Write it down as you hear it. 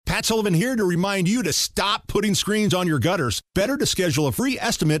Matt Sullivan here to remind you to stop putting screens on your gutters. Better to schedule a free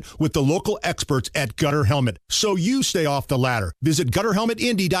estimate with the local experts at Gutter Helmet so you stay off the ladder. Visit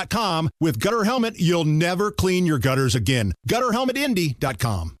GutterHelmetIndy.com. With Gutter Helmet, you'll never clean your gutters again.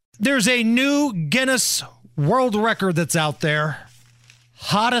 GutterHelmetIndy.com. There's a new Guinness World Record that's out there.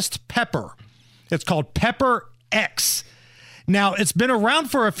 Hottest pepper. It's called Pepper X. Now, it's been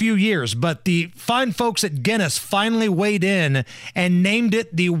around for a few years, but the fine folks at Guinness finally weighed in and named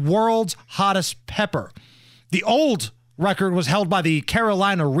it the world's hottest pepper. The old record was held by the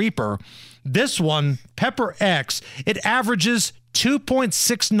Carolina Reaper. This one, Pepper X, it averages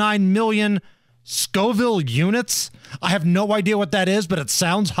 2.69 million Scoville units. I have no idea what that is, but it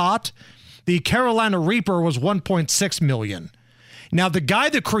sounds hot. The Carolina Reaper was 1.6 million. Now, the guy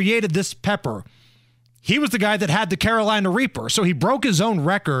that created this pepper, he was the guy that had the Carolina Reaper. So he broke his own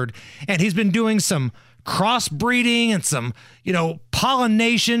record, and he's been doing some crossbreeding and some,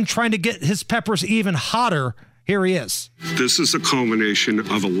 pollination, trying to get his peppers even hotter. Here he is. This is a culmination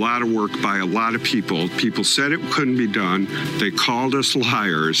of a lot of work by a lot of people. People said it couldn't be done. They called us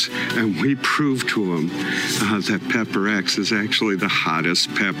liars, and we proved to them that Pepper X is actually the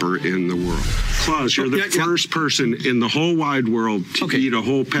hottest pepper in the world. Klaus, you're the first person in the whole wide world to eat a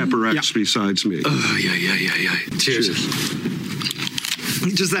whole Pepper X besides me. Yeah. Cheers.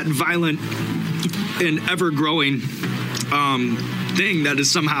 Just that violent and ever-growing thing that is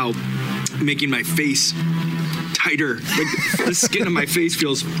somehow making my face tighter. Like the skin of my face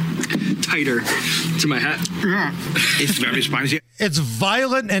feels tighter to my head. It's very spicy. It's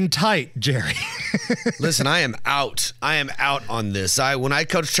violent and tight, Jerry. Listen, I am out. I am out on this. When I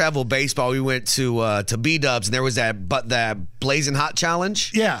coached travel baseball, we went to B-Dubs, and there was that Blazing Hot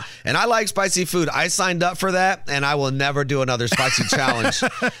Challenge. Yeah. And I like spicy food. I signed up for that, and I will never do another spicy challenge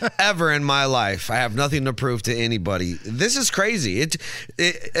ever in my life. I have nothing to prove to anybody. This is crazy.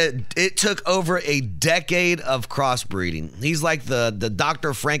 It took over a decade of crossbreeding. He's like the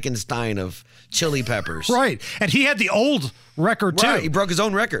Dr. Frankenstein of chili peppers. Right. And he had the old record, too. Right. He broke his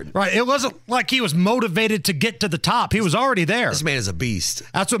own record. Right. It wasn't like he was motivated to get to the top. He was already there. This man is a beast.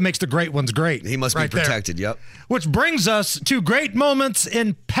 That's what makes the great ones great. He must be protected. Yep. Which brings us to great moments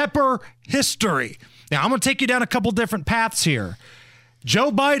in pepper history. Now, I'm going to take you down a couple different paths here. Joe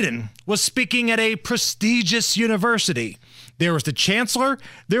Biden was speaking at a prestigious university. There was the chancellor.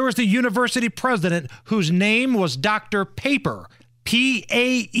 There was the university president, whose name was Dr. Paper. Paeper,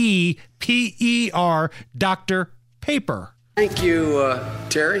 Dr. Paper. Thank you,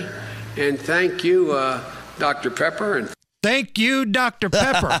 Terry, and thank you, Dr. Pepper. And thank you, Dr.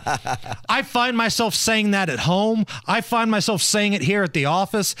 Pepper. I find myself saying that at home. I find myself saying it here at the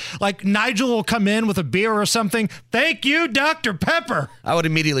office. Like Nigel will come in with a beer or something. Thank you, Dr. Pepper. I would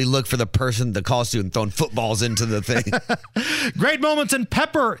immediately look for the person, the call student, throwing footballs into the thing. Great moments in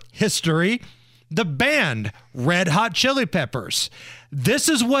pepper history. The band Red Hot Chili Peppers. This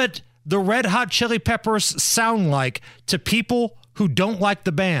is what the Red Hot Chili Peppers sound like to people who don't like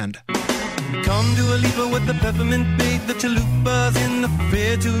the band. Come to a leaper with the peppermint bait, the chalupas in the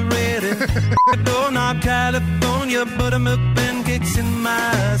refrigerator. Doorknob, California, buttermilk pancakes in my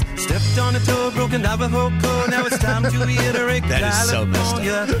eyes. Stepped on a toe, broken Navajo code. Now it's time to reiterate that California. Is so messed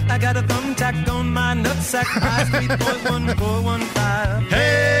up. I got a thumbtack on my nutsack. 5.1415.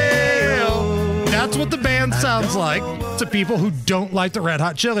 Hey-o. That's what the band sounds like to people who don't like the Red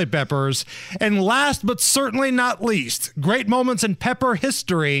Hot Chili Peppers. And last but certainly not least, great moments in pepper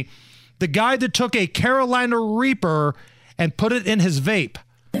history. The guy that took a Carolina Reaper and put it in his vape.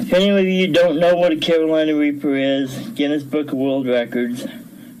 If any of you don't know what a Carolina Reaper is, Guinness Book of World Records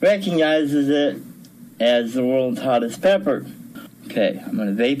recognizes it as the world's hottest pepper. Okay, I'm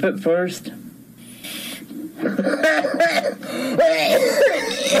going to vape it first.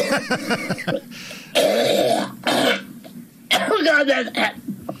 Oh, God, that...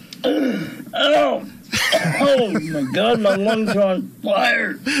 Oh! Oh, my God, my lungs are on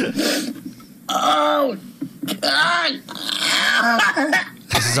fire. Oh, God.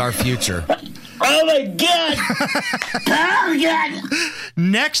 This is our future. Oh, my God. Oh, God.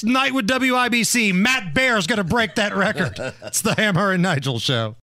 Next night with WIBC, Matt Baer's going to break that record. It's the Hammer and Nigel Show.